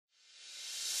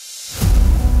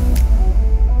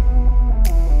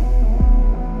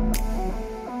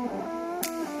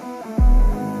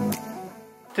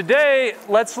Today,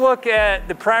 let's look at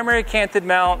the primary canted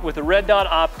mount with a red dot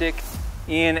optic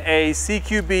in a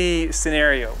CQB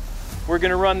scenario. We're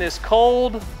gonna run this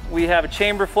cold. We have a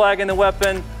chamber flag in the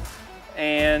weapon,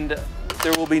 and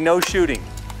there will be no shooting.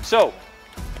 So,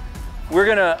 I'm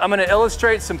gonna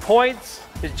illustrate some points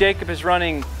as Jacob is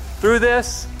running through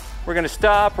this. We're gonna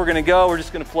stop, we're gonna go, we're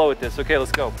just gonna flow with this. Okay,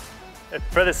 let's go.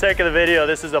 For the sake of the video,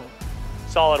 this is a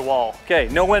solid wall. Okay,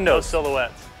 no windows. No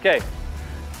silhouettes. Okay.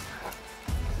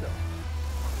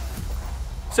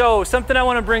 So something I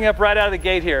want to bring up right out of the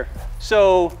gate here.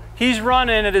 So he's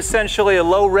running at essentially a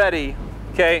low ready,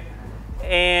 okay?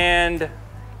 And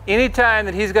anytime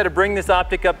that he's got to bring this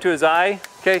optic up to his eye,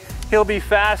 okay, he'll be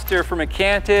faster from a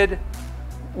canted,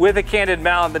 with a canted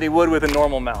mount than he would with a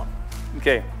normal mount.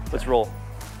 Okay, let's roll.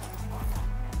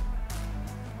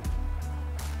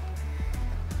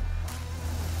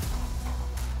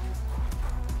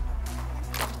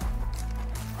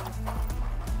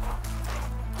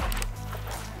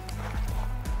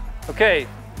 Okay,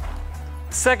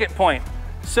 second point.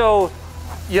 So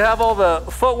you have all the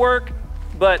footwork,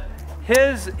 but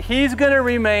he's gonna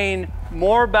remain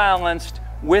more balanced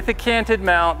with a canted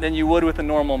mount than you would with a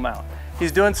normal mount.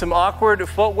 He's doing some awkward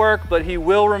footwork, but he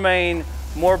will remain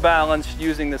more balanced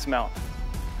using this mount.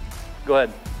 Go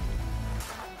ahead.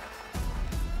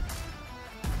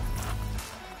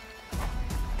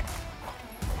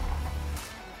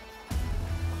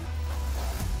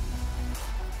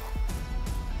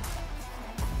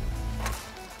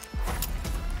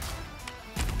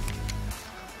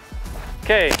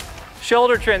 Okay,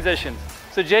 shoulder transition.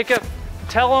 So Jacob,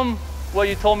 tell them what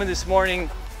you told me this morning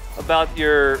about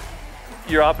your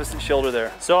opposite shoulder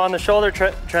there. So on the shoulder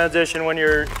transition, when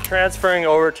you're transferring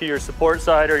over to your support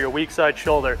side or your weak side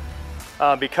shoulder,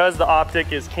 because the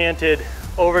optic is canted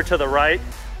over to the right,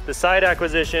 the side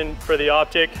acquisition for the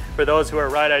optic, for those who are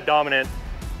right-eye dominant,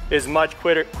 is much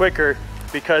quicker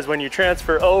because when you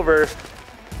transfer over,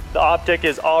 the optic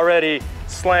is already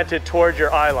slanted towards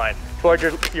your eye line, towards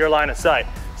your line of sight.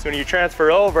 So when you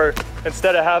transfer over,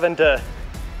 instead of having to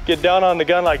get down on the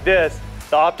gun like this,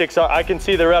 the optics are, I can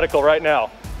see the reticle right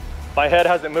now. My head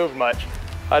hasn't moved much.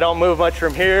 I don't move much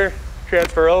from here,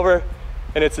 transfer over,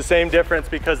 and it's the same difference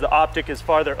because the optic is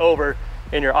farther over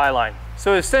in your eye line.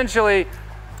 So essentially,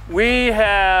 we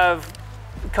have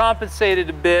compensated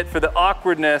a bit for the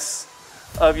awkwardness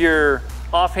of your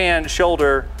offhand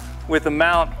shoulder with the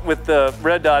mount, with the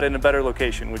red dot in a better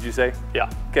location, would you say? Yeah.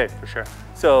 Okay, for sure.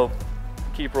 So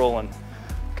keep rolling.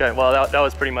 Okay, well that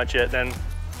was pretty much it. Then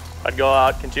I'd go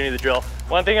out, continue the drill.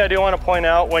 One thing I do want to point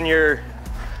out, when you're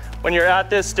at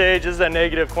this stage, this is a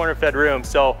negative corner fed room,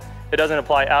 so it doesn't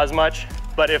apply as much.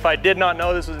 But if I did not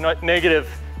know this was a negative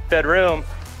fed room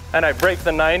and I break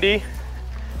the 90,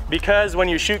 because when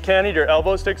you shoot canted, your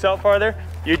elbow sticks out farther,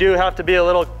 you do have to be a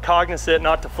little cognizant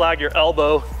not to flag your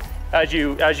elbow as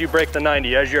you break the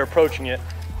 90, as you're approaching it.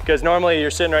 Because normally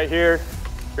you're sitting right here,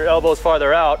 your elbow's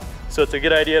farther out, so it's a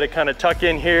good idea to kind of tuck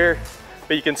in here,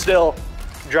 but you can still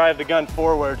drive the gun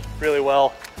forward really well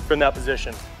from that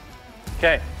position.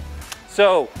 Okay,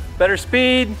 so better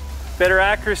speed, better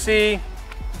accuracy,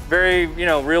 very,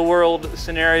 real world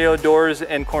scenario, doors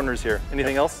and corners here.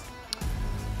 Anything else?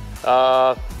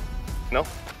 No.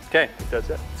 Okay, I think that's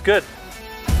it. It's good.